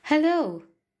Hello,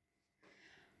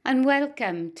 and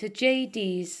welcome to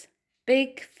JD's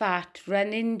Big Fat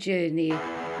Running Journey.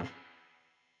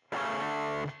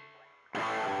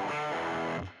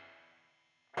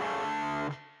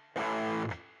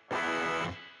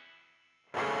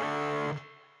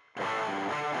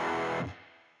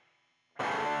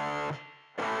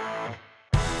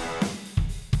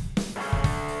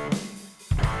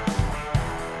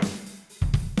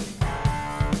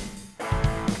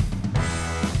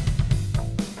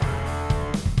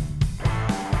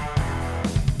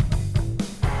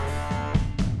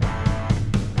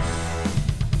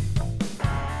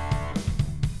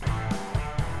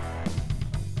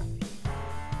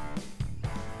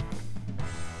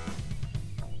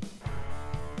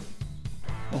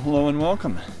 Well, hello and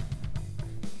welcome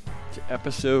to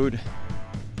episode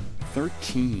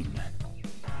 13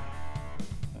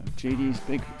 of JD's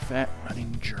Big Fat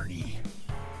Running Journey.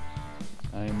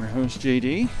 I am your host,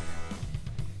 JD.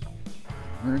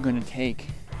 We're going to take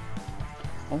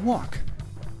a walk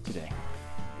today.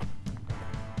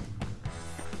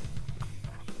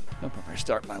 Hope if I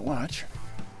start my watch.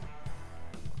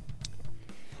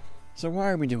 So why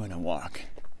are we doing a walk?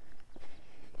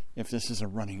 If this is a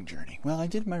running journey. Well, I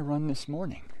did my run this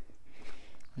morning.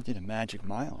 I did a magic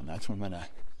mile, and that's what I'm going to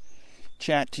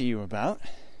chat to you about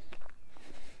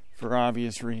for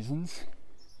obvious reasons.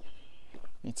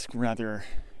 It's rather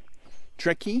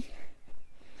tricky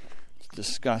to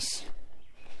discuss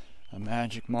a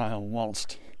magic mile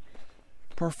whilst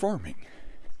performing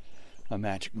a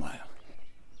magic mile.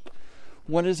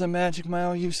 What is a magic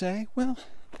mile, you say? Well,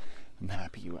 I'm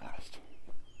happy you asked.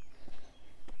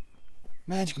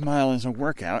 Magic Mile is a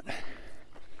workout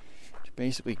to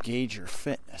basically gauge your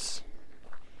fitness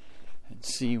and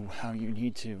see how you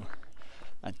need to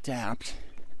adapt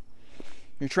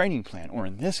your training plan, or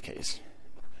in this case,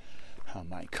 how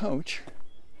my coach,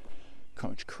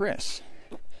 Coach Chris,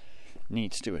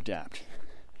 needs to adapt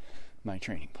my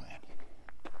training plan.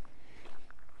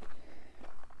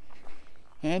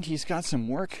 And he's got some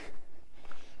work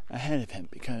ahead of him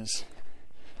because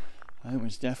I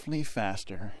was definitely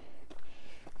faster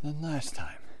than last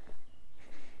time,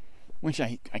 which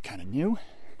I kind of knew.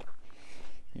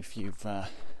 If you've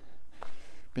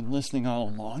been listening all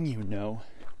along, you know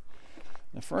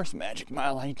the first magic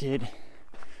mile I did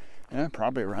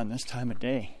probably around this time of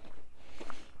day,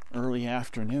 early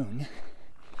afternoon,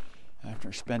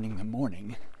 after spending the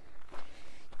morning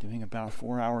doing about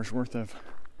 4 hours worth of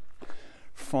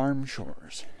farm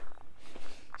chores.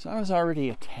 So I was already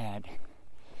a tad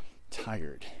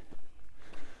tired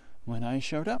when I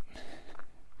showed up.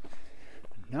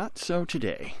 Not so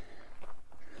today.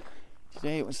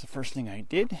 Today it was the first thing I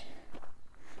did.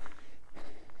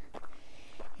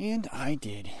 And I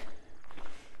did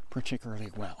particularly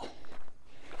well.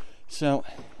 So,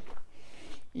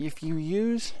 if you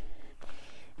use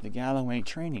the Galloway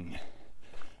training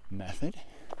method,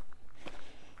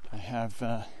 I have,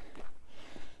 I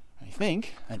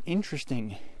think, an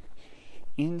interesting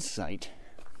insight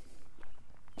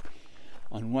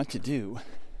on what to do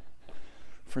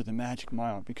for the magic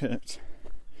mile, because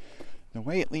the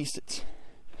way at least it's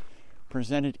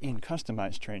presented in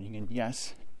customized training, and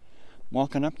yes,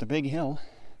 walking up the big hill,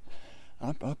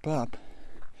 up,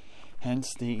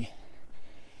 hence the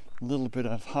little bit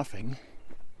of huffing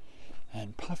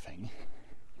and puffing,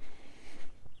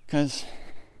 because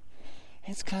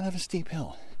it's kind of a steep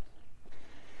hill.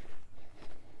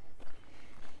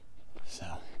 So,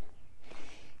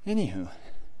 anywho,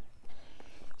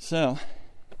 so,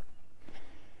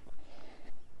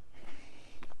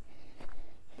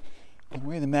 the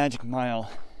way the magic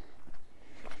mile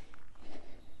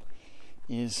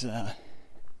is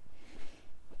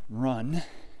run,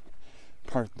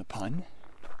 pardon the pun,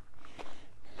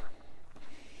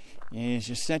 is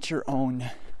you set your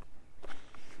own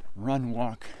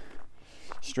run-walk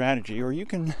strategy, or you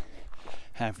can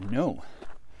have no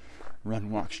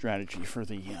run-walk strategy for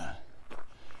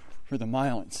the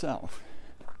mile itself.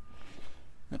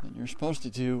 But then you're supposed to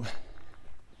do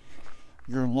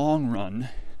your long run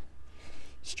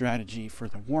strategy for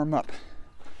the warm-up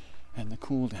and the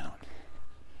cool-down.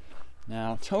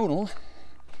 Now, total,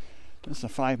 this is a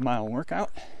 5-mile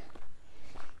workout,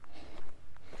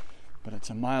 but it's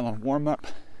a mile of warm-up,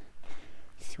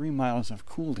 3 miles of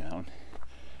cool-down,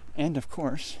 and of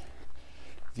course,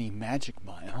 the magic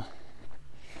mile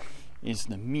is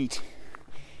the meat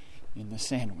in the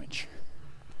sandwich.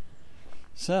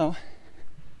 So,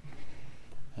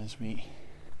 as we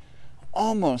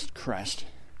almost crest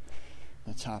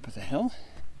the top of the hill,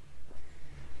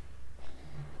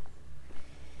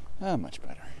 much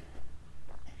better,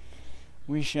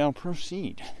 we shall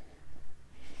proceed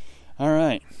All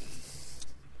right.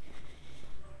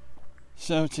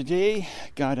 So today,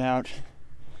 got out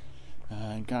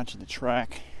and got to the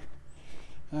track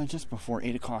just before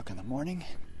 8 o'clock in the morning.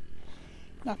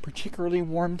 Not particularly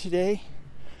warm today.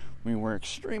 We were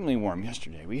extremely warm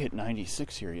yesterday. We hit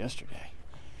 96 here yesterday.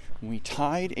 We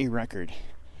tied a record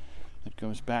that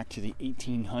goes back to the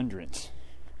 1800s.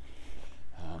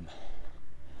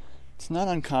 It's not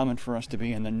uncommon for us to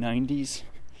be in the 90s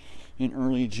in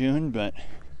early June, but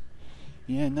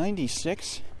yeah,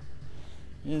 96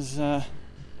 is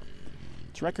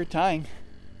it's record tying.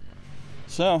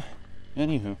 So,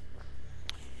 anywho,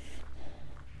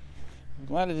 I'm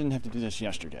glad I didn't have to do this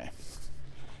yesterday.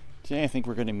 Today I think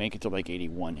we're going to make it to like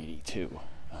 81, 82.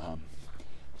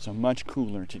 So much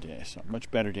cooler today, so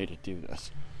much better day to do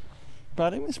this.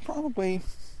 But it was probably,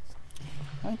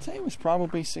 I'd say it was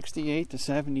probably 68 to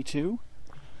 72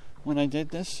 when I did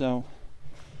this, so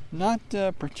not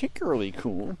particularly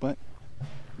cool, but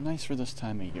nice for this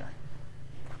time of year.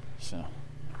 So,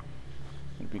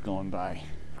 I'll be going by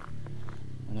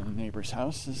one of the neighbors'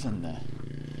 houses, and the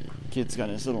kid's got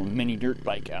his little mini dirt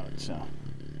bike out, so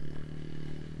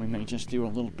we may just do a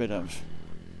little bit of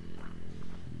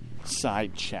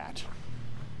side chat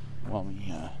while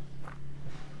we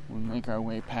make our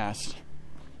way past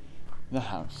the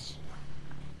house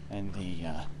and the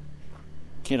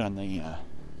kid on the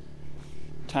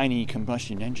tiny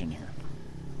combustion engine here.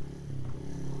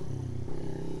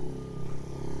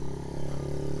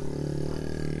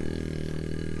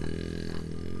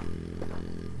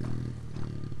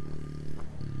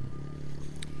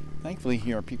 Thankfully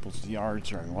here people's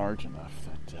yards are large enough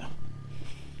that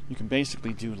you can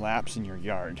basically do laps in your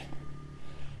yard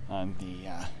on the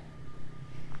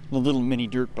little mini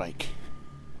dirt bike.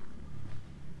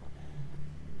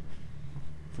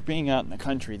 For being out in the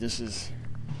country, this is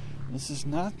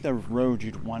not the road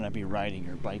you'd want to be riding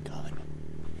your bike on.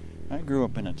 I grew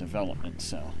up in a development,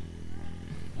 so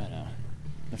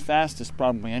the fastest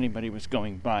probably anybody was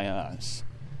going by us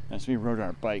as we rode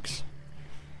our bikes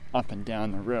up and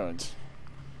down the roads.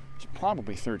 It's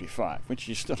probably 35, which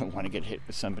you still don't want to get hit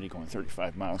with somebody going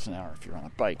 35 miles an hour if you're on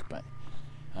a bike, but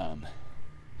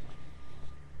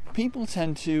people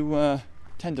tend to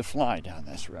fly down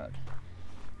this road,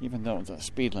 even though the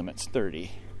speed limit's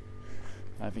 30.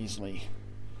 I've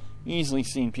easily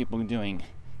seen people doing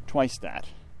twice that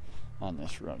on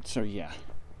this road. So yeah,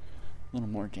 a little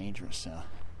more dangerous. So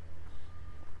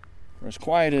for as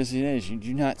quiet as it is, you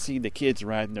do not see the kids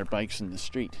riding their bikes in the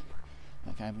street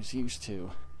like I was used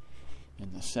to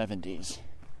in the 70s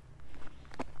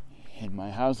in my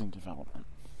housing development.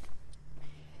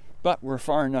 But we're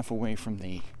far enough away from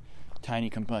the tiny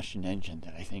combustion engine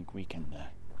that I think we can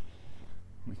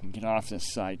get off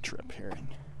this side trip here and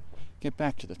get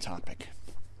back to the topic.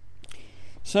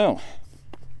 So,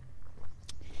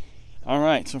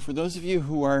 alright, so for those of you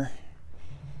who are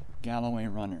Galloway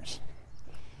runners,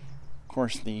 of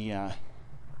course the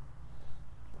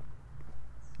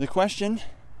question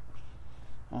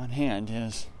on hand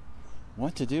is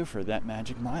what to do for that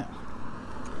magic mile.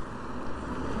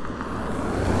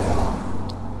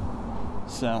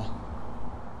 So,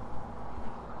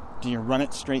 do you run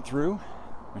it straight through,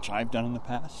 which I've done in the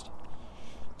past?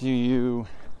 Do you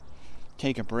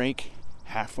take a break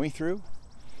halfway through?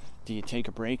 Do you take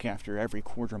a break after every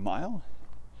quarter mile?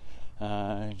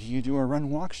 Do you do a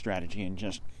run-walk strategy and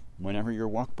just whenever your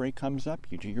walk break comes up,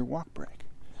 you do your walk break?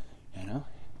 You know?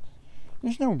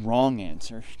 There's no wrong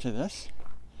answer to this.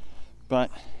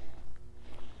 But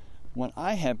what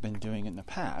I have been doing in the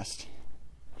past,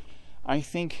 I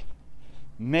think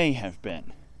may have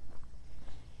been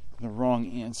the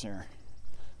wrong answer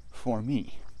for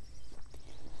me.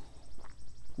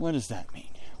 What does that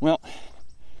mean? Well,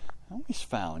 I always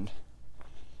found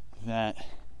that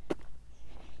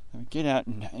I would get out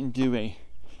and do a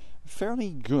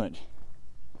fairly good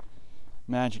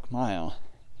magic mile,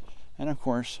 and of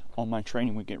course all my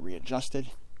training would get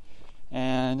readjusted,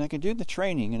 and I could do the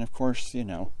training, and of course, you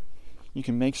know, you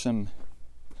can make some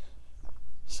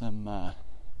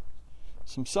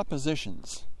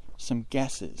suppositions, some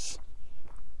guesses,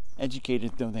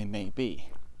 educated though they may be,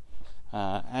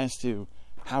 as to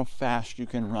how fast you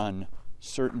can run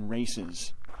certain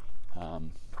races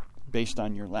based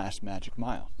on your last magic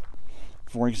mile.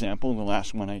 For example, the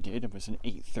last one I did, it was an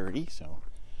 8:30, so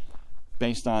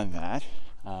based on that,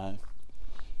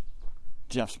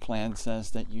 Jeff's plan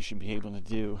says that you should be able to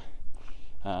do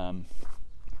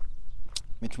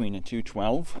between a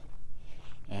 2:12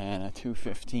 and a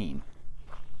 2:15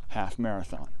 half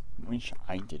marathon, which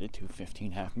I did a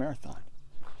 2:15 half marathon.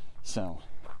 So,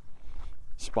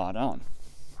 spot on.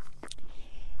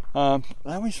 I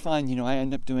always find, I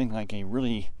end up doing like a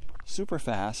really super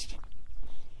fast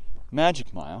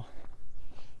magic mile.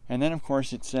 And then, of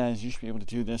course, it says you should be able to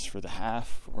do this for the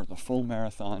half or the full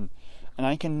marathon. And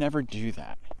I can never do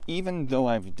that. Even though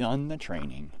I've done the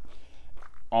training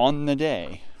on the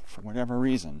day, for whatever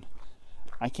reason,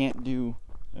 I can't do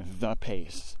the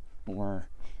pace or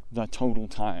the total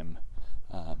time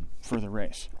for the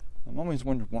race. I've always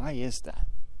wondered, why is that?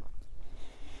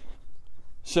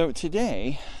 So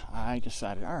today, I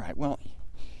decided, all right, well,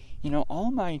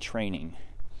 all my training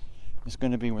is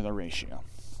going to be with a ratio.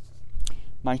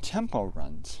 My tempo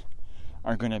runs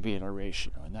are going to be at a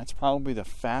ratio, and that's probably the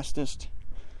fastest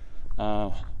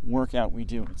workout we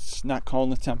do. It's not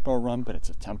called a tempo run, but it's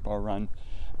a tempo run.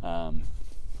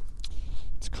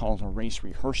 It's called a race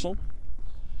rehearsal,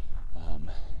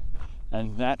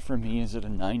 and that for me is at a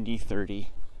 90-30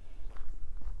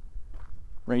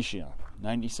 ratio.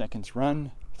 90 seconds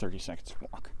run, 30 seconds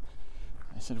walk.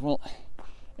 I said, well,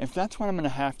 if that's what I'm going to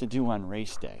have to do on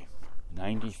race day,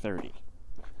 90-30,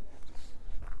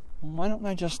 why don't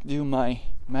I just do my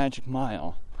magic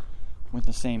mile with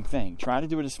the same thing? Try to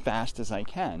do it as fast as I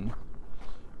can,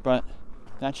 but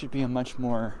that should be a much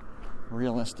more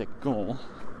realistic goal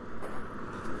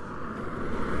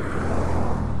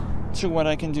to what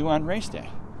I can do on race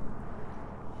day.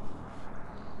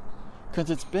 Because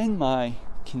it's been my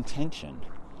contention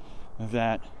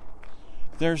that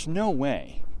there's no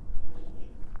way,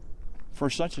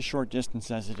 for such a short distance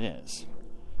as it is,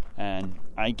 and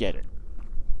I get it,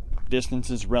 distance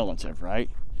is relative, right?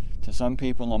 To some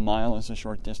people, a mile is a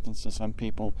short distance. To some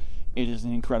people, it is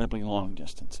an incredibly long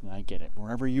distance, and I get it.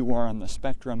 Wherever you are on the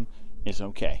spectrum is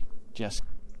okay. Just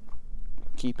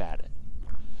keep at it.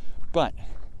 But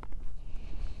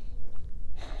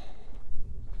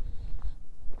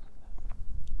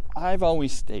I've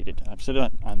always stated, I've said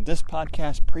it on this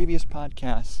podcast, previous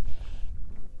podcasts,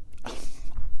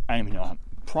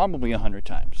 probably 100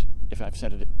 times, if I've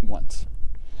said it once,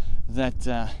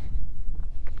 that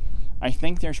I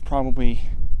think there's probably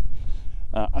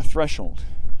a threshold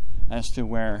as to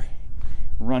where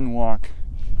run-walk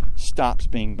stops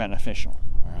being beneficial.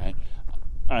 All right,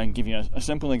 I'll give you a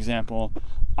simple example.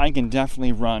 I can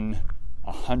definitely run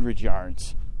 100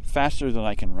 yards faster than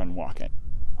I can run-walk it.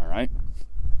 All right.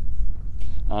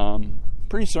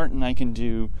 Pretty certain I can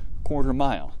do quarter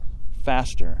mile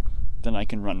faster than I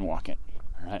can run walk it.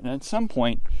 All right, and at some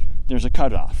point there's a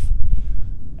cutoff,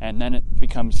 and then it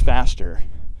becomes faster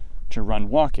to run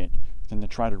walk it than to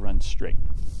try to run straight.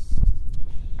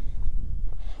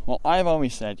 Well, I've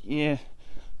always said,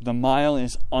 the mile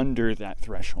is under that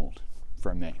threshold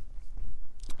for me,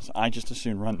 so I just as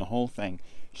soon run the whole thing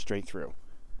straight through.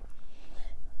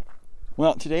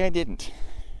 Well, today I didn't.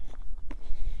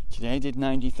 Today I did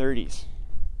 90-30s,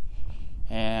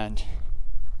 and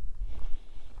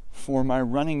for my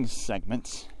running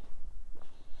segments,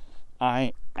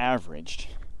 I averaged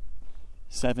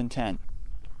 7:10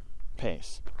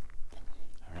 pace.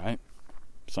 All right,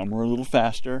 some were a little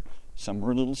faster, some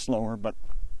were a little slower, but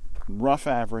rough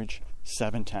average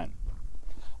 7:10.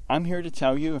 I'm here to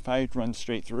tell you, if I had run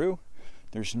straight through,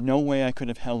 there's no way I could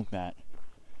have held that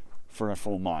for a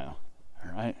full mile.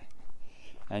 All right,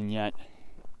 and yet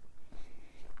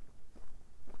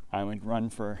I would run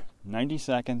for 90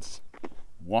 seconds,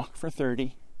 walk for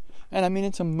 30, and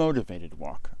it's a motivated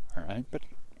walk, all right, but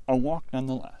a walk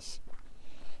nonetheless.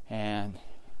 And as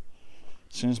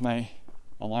soon as my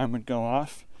alarm would go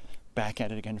off, back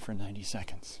at it again for 90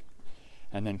 seconds,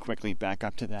 and then quickly back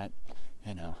up to that,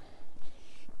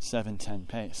 7:10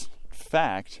 pace. In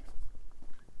fact,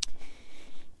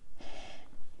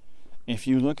 if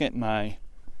you look at my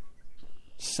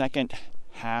second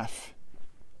half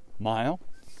mile,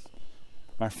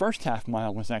 my first half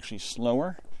mile was actually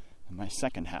slower than my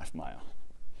second half mile.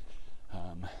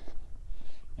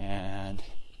 And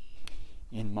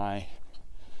in my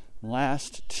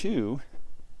last two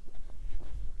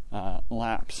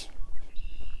laps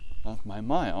of my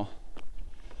mile,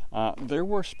 there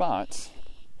were spots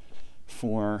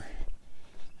for,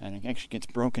 and it actually gets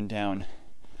broken down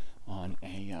on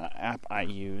a app I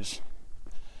use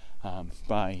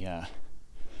by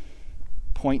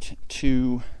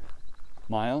 0.2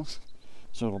 miles,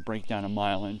 so it'll break down a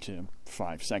mile into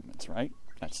 5 segments, right?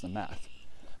 That's the math.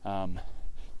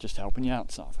 Just helping you out,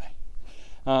 Solvay.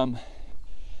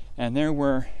 And there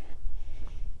were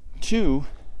 2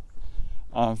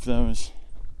 of those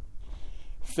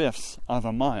fifths of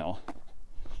a mile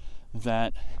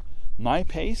that my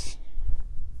pace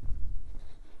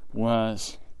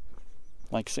was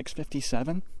like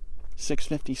 6:57,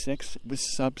 6:56. It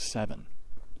was sub 7.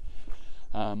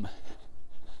 And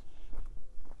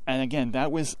And again,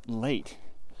 that was late.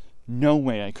 No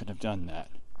way I could have done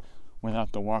that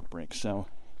without the walk break. So,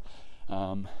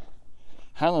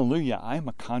 hallelujah, I'm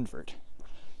a convert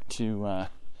to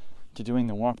doing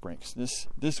the walk breaks. This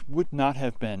would not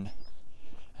have been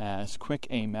as quick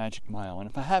a magic mile. And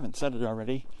if I haven't said it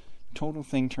already, total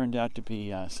thing turned out to be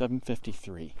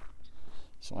 7:53.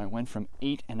 So I went from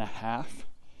 8.5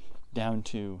 down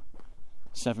to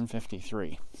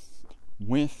 7:53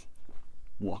 with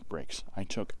walk breaks. I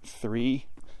took 3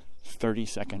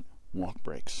 30-second walk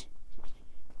breaks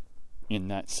in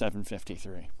that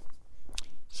 7:53.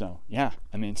 So, yeah,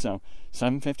 so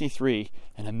 7:53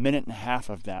 and a minute and a half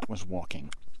of that was walking.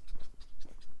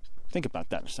 Think about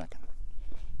that a second.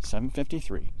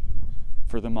 7:53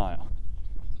 for the mile.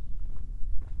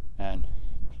 And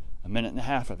a minute and a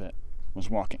half of it was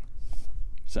walking.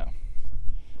 So,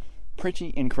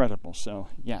 pretty incredible. So,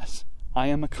 yes, I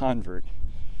am a convert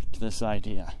to this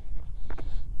idea.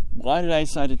 Why did I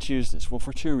decide to choose this? Well,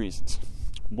 for 2 reasons.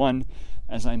 One,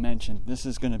 as I mentioned, this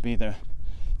is going to be the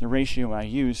ratio I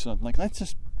use. So, let's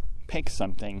just pick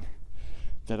something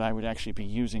that I would actually be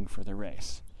using for the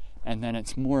race. And then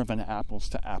it's more of an apples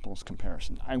to apples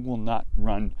comparison. I will not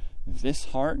run this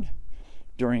hard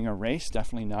during a race,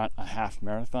 definitely not a half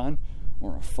marathon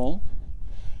or a full.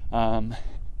 But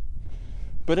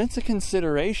it's a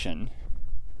consideration,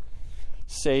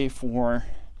 say for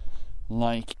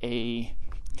like a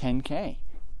 10K.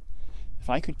 If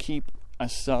I could keep a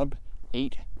sub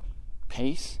 8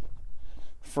 pace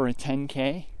for a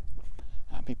 10K,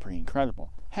 that'd be pretty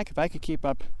incredible. Heck, if I could keep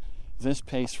up this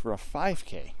pace for a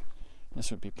 5K,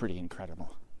 this would be pretty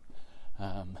incredible.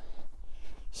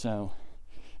 So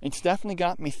it's definitely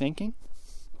got me thinking.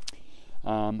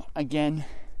 Again,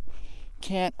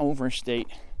 can't overstate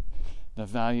the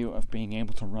value of being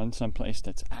able to run someplace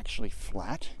that's actually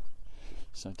flat.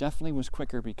 So definitely was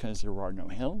quicker because there are no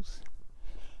hills.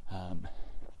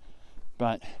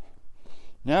 But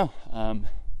no,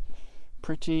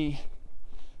 pretty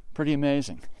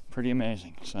amazing. Pretty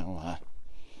amazing. So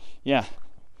yeah.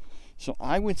 So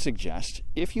I would suggest,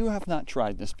 if you have not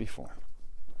tried this before,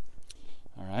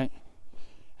 all right,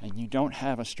 and you don't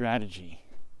have a strategy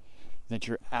that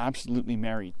you're absolutely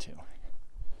married to,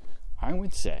 I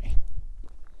would say,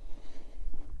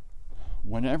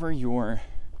 whenever your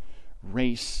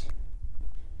race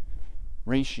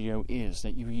ratio is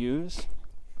that you use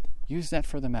that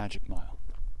for the magic mile.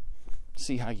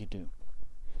 See how you do.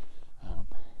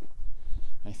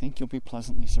 I think you'll be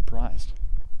pleasantly surprised.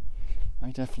 I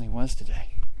definitely was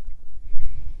today.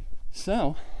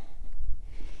 So,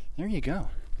 there you go.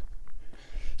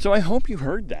 So I hope you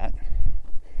heard that.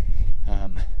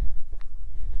 I've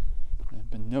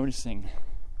been noticing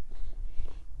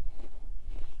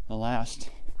the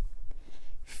last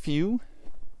few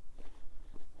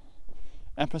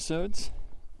episodes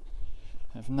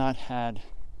have not had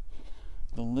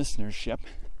the listenership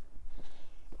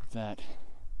that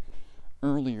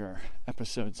earlier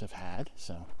episodes have had,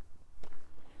 so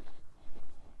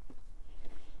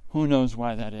who knows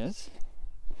why that is.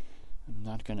 I'm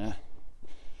not gonna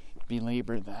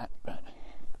belabor that, but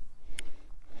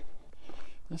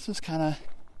this is kind of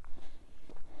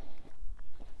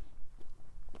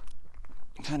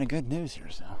good news here,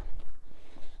 so I'm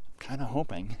kind of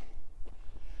hoping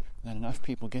that enough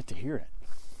people get to hear it.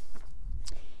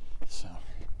 So,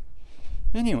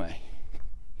 anyway,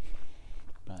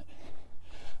 but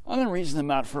other reason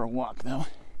I'm out for a walk, though,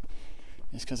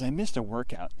 is because I missed a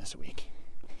workout this week.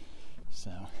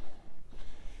 So,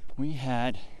 we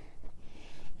had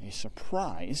a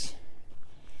surprise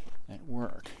at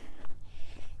work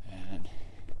and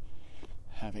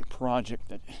have a project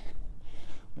that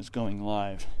was going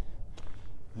live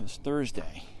this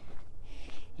Thursday.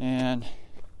 And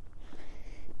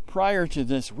prior to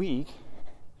this week,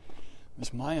 it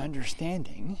was my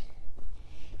understanding,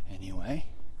 anyway,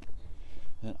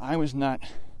 that I was not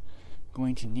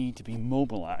going to need to be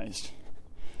mobilized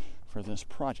for this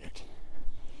project,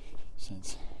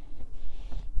 since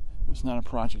it was not a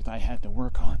project I had to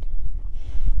work on.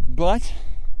 But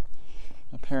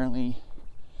apparently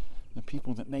the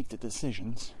people that make the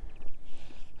decisions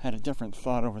had a different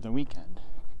thought over the weekend,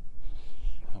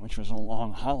 which was a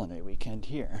long holiday weekend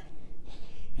here.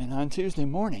 And on Tuesday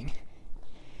morning,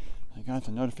 I got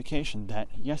the notification that,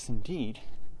 yes, indeed,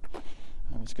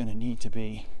 I was going to need to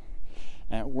be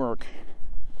at work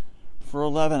for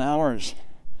 11 hours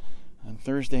on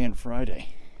Thursday and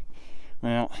Friday.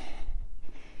 Well,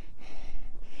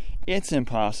 it's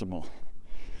impossible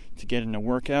to get in a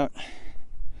workout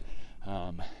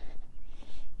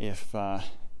if I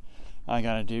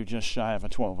got to do just shy of a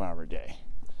 12-hour day.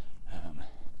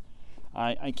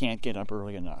 I can't get up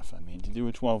early enough. I mean, to do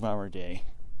a 12-hour day,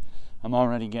 I'm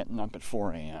already getting up at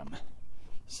 4 a.m.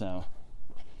 So,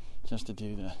 just to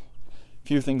do the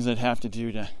few things I'd have to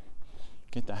do to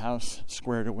get the house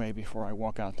squared away before I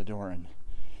walk out the door and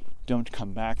don't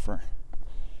come back for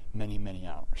many, many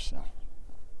hours. So,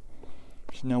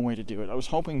 there's no way to do it. I was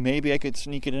hoping maybe I could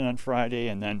sneak it in on Friday,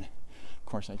 and then, of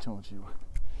course, I told you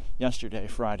yesterday,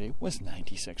 Friday, was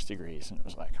 96 degrees, and it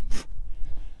was like,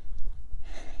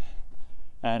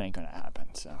 that ain't gonna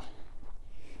happen. So,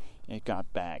 it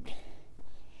got bagged.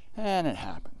 And it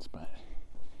happens, but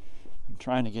I'm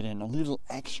trying to get in a little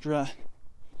extra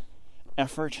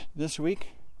effort this week.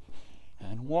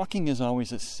 And walking is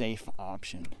always a safe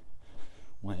option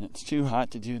when it's too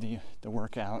hot to do the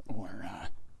workout, or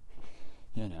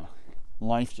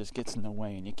life just gets in the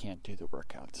way and you can't do the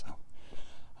workout. So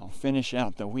I'll finish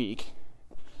out the week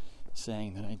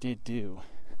saying that I did do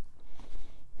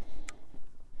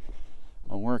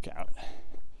a workout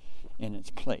in its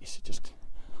place. It just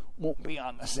won't be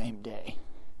on the same day.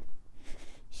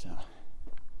 So,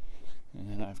 and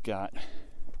then I've got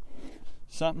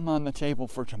something on the table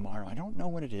for tomorrow. I don't know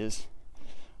what it is.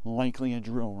 Likely a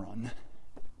drill run.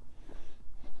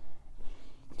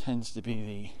 Tends to be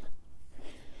the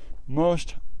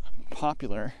most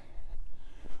popular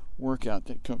workout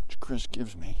that Coach Chris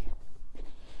gives me.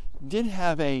 Did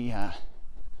have a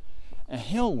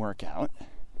hill workout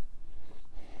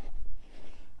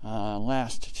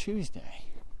last Tuesday.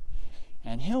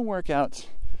 And hill workouts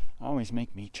always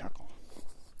make me chuckle.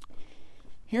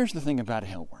 Here's the thing about a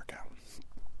hill workout.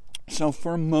 So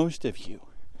for most of you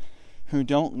who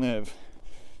don't live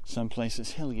someplace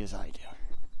as hilly as I do,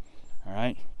 all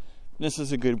right, this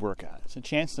is a good workout. It's a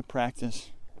chance to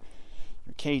practice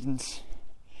your cadence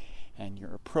and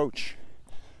your approach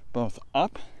both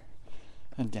up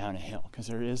and down a hill, because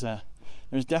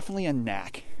there's definitely a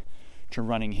knack to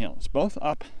running hills, both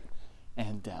up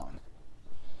and down.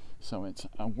 So it's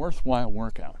a worthwhile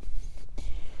workout.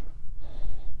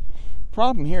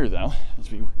 Problem here, though,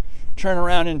 as we turn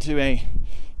around into a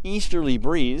easterly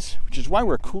breeze, which is why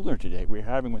we're cooler today. We're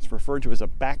having what's referred to as a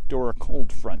backdoor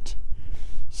cold front.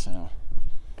 So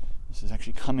this is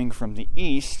actually coming from the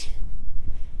east,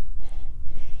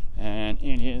 and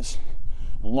it is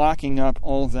locking up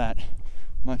all that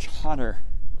much hotter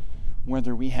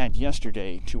weather we had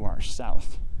yesterday to our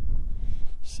south.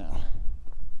 So,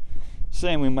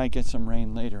 saying we might get some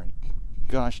rain later,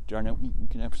 gosh darn it, we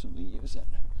can absolutely use it.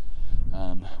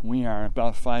 We are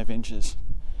about 5 inches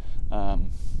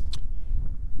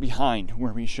behind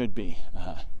where we should be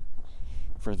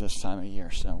for this time of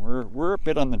year. So we're a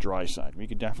bit on the dry side. We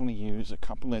could definitely use a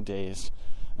couple of days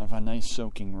of a nice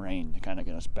soaking rain to kind of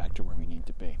get us back to where we need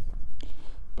to be.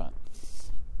 But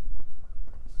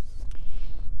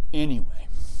anyway,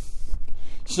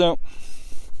 so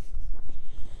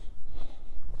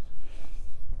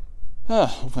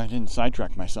hopefully I didn't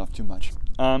sidetrack myself too much.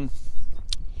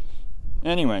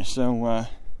 Anyway, so well,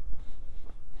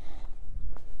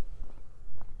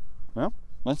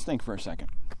 let's think for a second.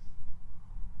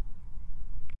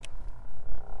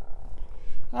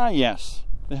 Yes,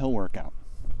 the hill workout.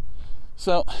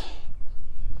 So,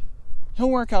 hill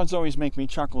workouts always make me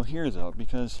chuckle here, though,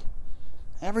 because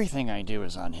everything I do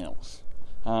is on hills.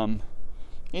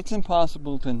 It's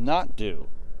impossible to not do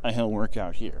a hill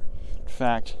workout here. In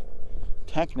fact,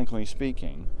 technically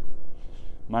speaking,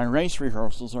 my race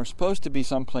rehearsals are supposed to be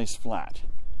someplace flat.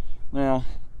 Now,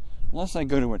 unless I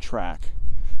go to a track,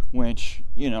 which,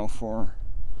 for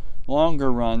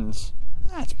longer runs,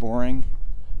 that's boring.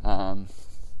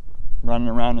 Running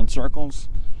around in circles.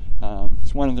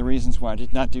 It's one of the reasons why I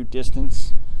did not do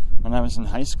distance when I was in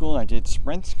high school. I did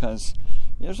sprints because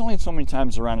there's only so many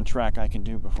times around a track I can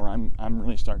do before I'm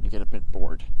really starting to get a bit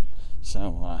bored.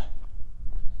 So,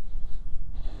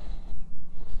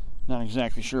 not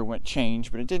exactly sure what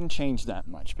changed, but it didn't change that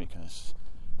much, because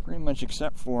pretty much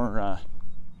except for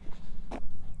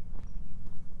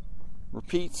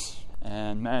repeats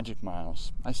and magic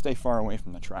miles, I stay far away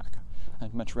from the track.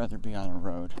 I'd much rather be on a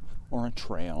road or a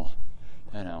trail,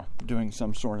 doing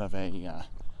some sort of a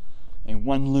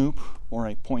one loop or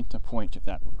a point to point,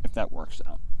 if that works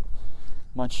out.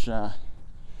 Much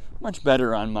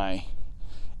better on my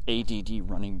ADD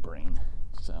running brain.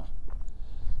 So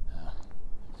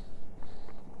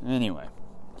anyway,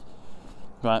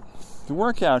 but the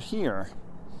workout here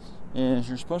is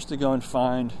you're supposed to go and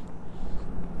find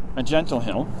a gentle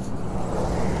hill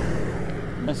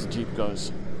as the Jeep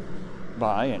goes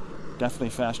by, and definitely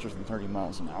faster than 30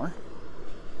 miles an hour.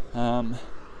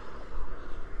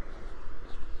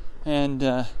 And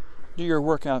do your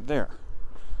workout there.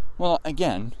 Well,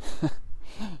 again,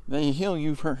 The hill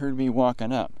you've heard me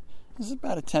walking up is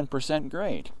about a 10%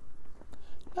 grade.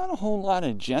 Not a whole lot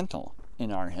of gentle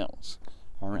in our hills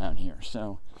around here.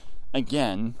 So,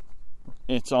 again,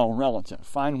 it's all relative.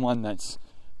 Find one that's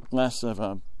less of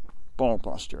a ball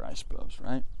buster, I suppose,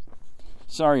 right?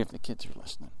 Sorry if the kids are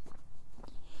listening.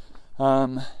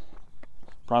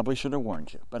 Probably should have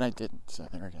warned you, but I didn't, so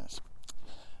there it is.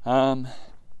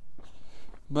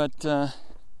 But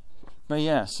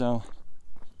yeah, so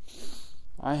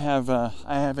I have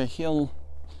a hill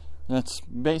that's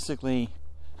basically,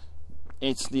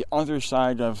 it's the other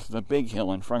side of the big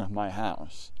hill in front of my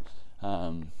house.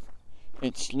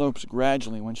 It slopes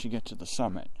gradually once you get to the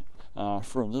summit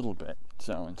for a little bit.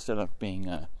 So instead of being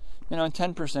a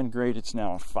 10% grade, it's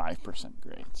now a 5%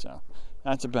 grade. So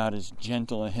that's about as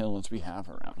gentle a hill as we have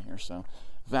around here. So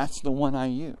that's the one I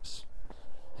use.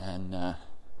 And I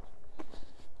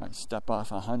step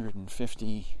off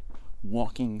 150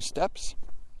 walking steps,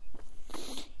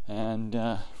 and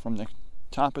from the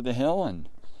top of the hill, and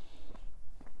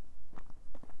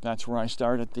that's where I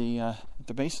start at the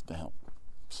base of the hill.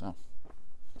 So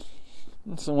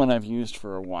it's the one I've used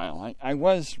for a while. I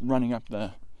was running up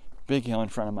the big hill in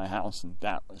front of my house, and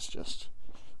that was just,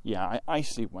 I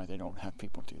see why they don't have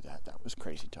people do that. That was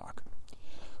crazy talk.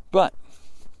 But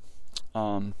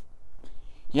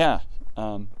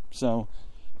so,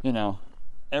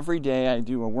 every day I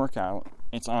do a workout,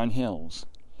 it's on hills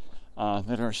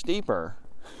that are steeper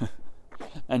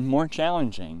and more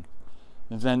challenging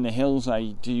than the hill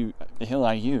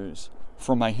I use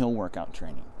for my hill workout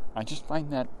training. I just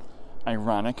find that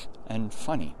ironic and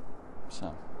funny.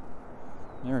 So,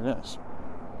 there it is.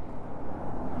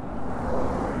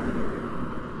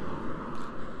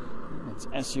 It's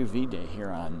SUV day here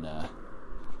on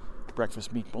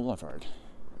Breakfast Meat Boulevard.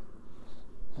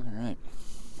 All right.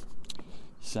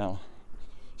 So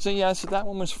that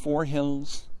one was 4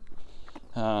 hills.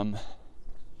 And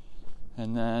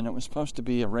then it was supposed to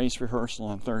be a race rehearsal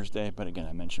on Thursday, but again,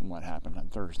 I mentioned what happened on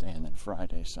Thursday and then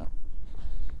Friday, so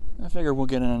I figure we'll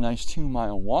get in a nice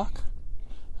 2-mile walk.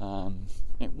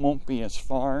 It won't be as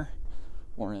far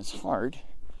or as hard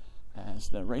as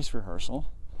the race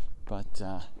rehearsal, but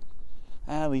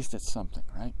at least it's something,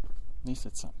 right? At least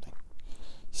it's something.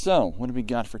 So, what do we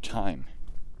got for time?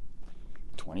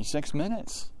 26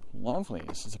 minutes. Lovely.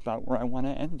 This is about where I want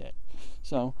to end it.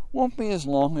 So, won't be as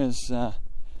long as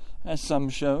some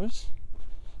shows.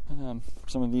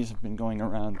 Some of these have been going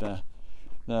around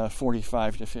the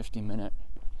 45 to 50 minute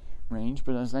range,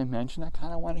 but as I mentioned, I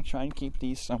kind of want to try and keep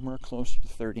these somewhere closer to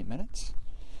 30 minutes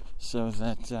so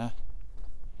that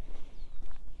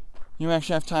you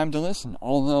actually have time to listen.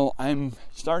 Although I'm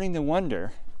starting to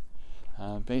wonder,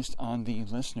 based on the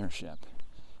listenership,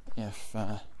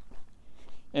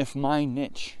 if my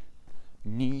niche,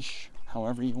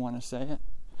 however you want to say it,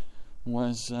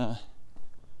 was the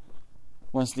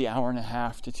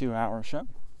 1.5 to 2 hour show.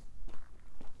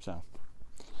 So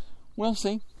we'll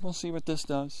see. We'll see what this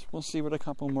does. We'll see what a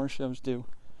couple more shows do.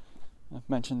 I've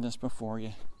mentioned this before.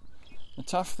 The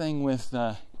tough thing with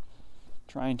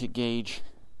trying to gauge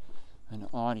an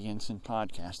audience in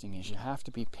podcasting is you have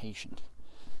to be patient,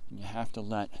 and you have to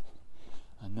let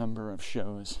a number of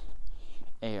shows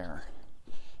air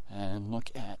and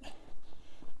look at,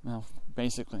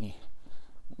 basically,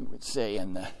 we would say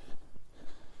in the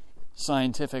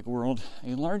scientific world,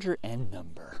 a larger N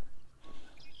number.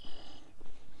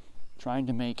 Trying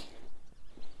to make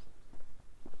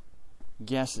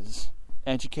guesses,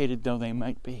 educated though they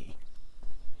might be,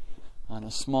 on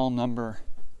a small number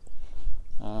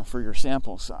for your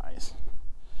sample size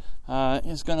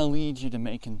is going to lead you to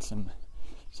making some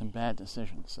bad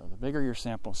decisions. So the bigger your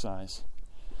sample size,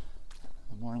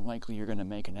 the more likely you're going to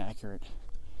make an accurate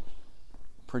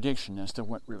prediction as to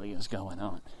what really is going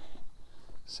on.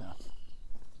 So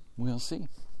we'll see.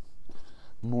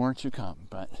 More to come,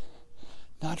 but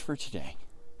not for today.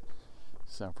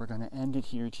 So we're going to end it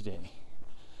here today.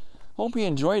 Hope you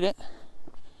enjoyed it.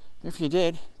 If you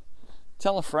did,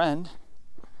 tell a friend.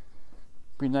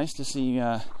 Be nice to see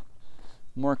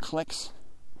more clicks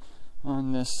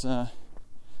on this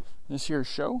here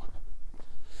show.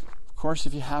 Of course,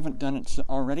 if you haven't done it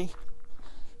already,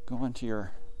 go onto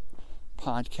your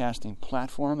podcasting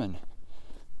platform and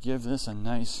give this a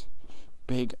nice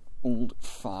big old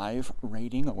 5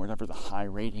 rating, or whatever the high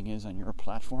rating is on your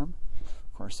platform.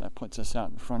 Of course, that puts us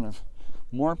out in front of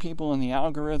more people in the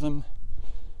algorithm.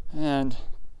 And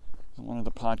one of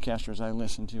the podcasters I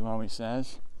listen to always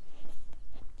says,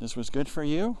 this was good for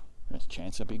you, there's a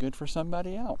chance it'll be good for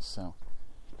somebody else. So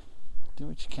do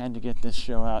what you can to get this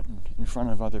show out in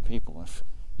front of other people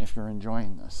if you're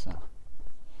enjoying this. So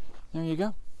there you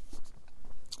go.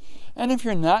 And if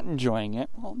you're not enjoying it,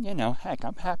 well, heck,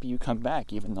 I'm happy you come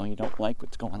back even though you don't like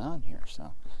what's going on here.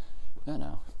 So,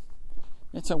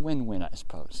 it's a win-win, I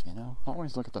suppose,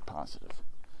 Always look at the positive.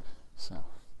 So,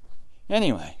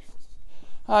 anyway,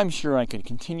 I'm sure I could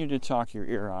continue to talk your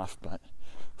ear off, but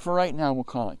for right now, we'll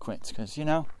call it quits because,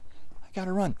 I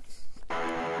gotta run.